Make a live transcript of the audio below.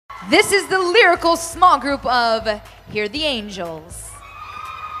This is the lyrical small group of Hear the Angels.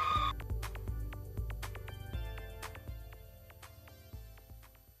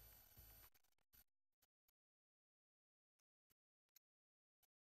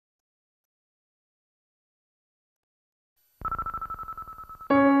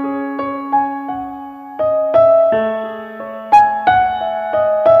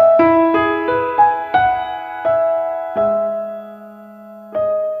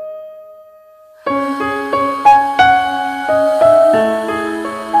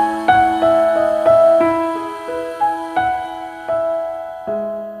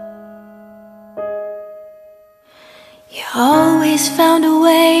 You always found a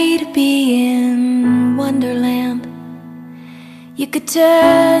way to be in Wonderland. You could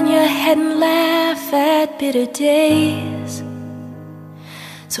turn your head and laugh at bitter days.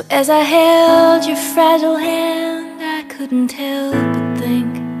 So as I held your fragile hand, I couldn't help but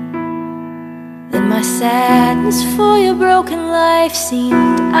think that my sadness for your broken life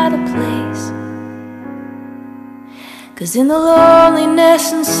seemed out of place. 'Cause in the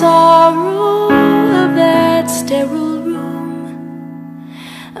loneliness and sorrow of that sterile room,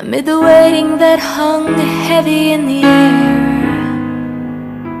 amid the waiting that hung heavy in the air,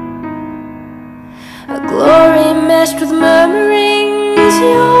 a glory meshed with murmurings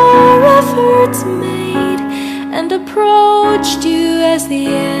your efforts made, and approached you as the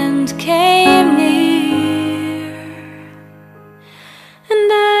end came near. And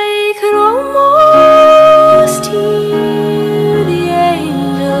I could almost hear the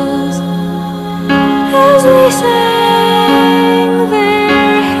angels as they sang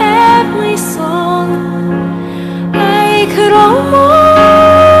their heavenly song. I could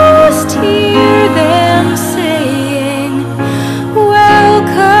almost hear them saying,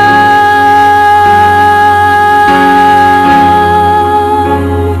 welcome,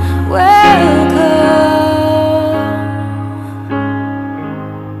 welcome.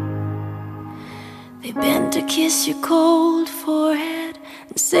 They bent to kiss your cold forehead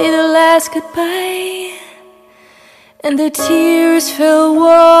and say their last goodbye, and their tears fell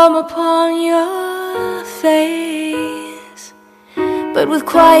warm upon your face. But with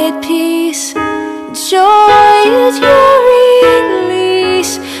quiet peace, joy is your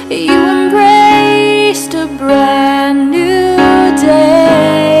release. You embraced a brand new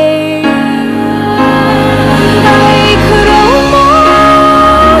day. I could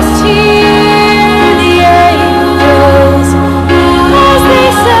almost hear the angels as they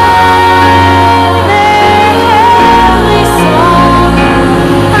sang their heavenly song.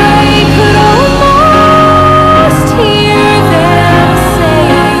 I could almost hear them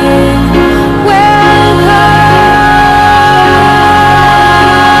saying,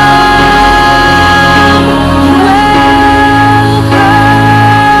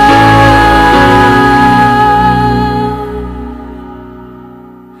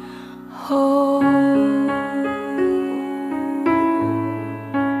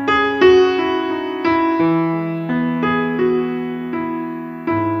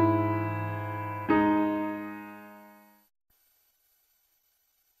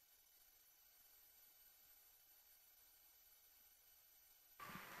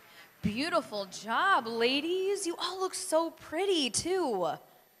 Beautiful job, ladies. You all look so pretty, too.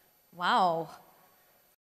 Wow.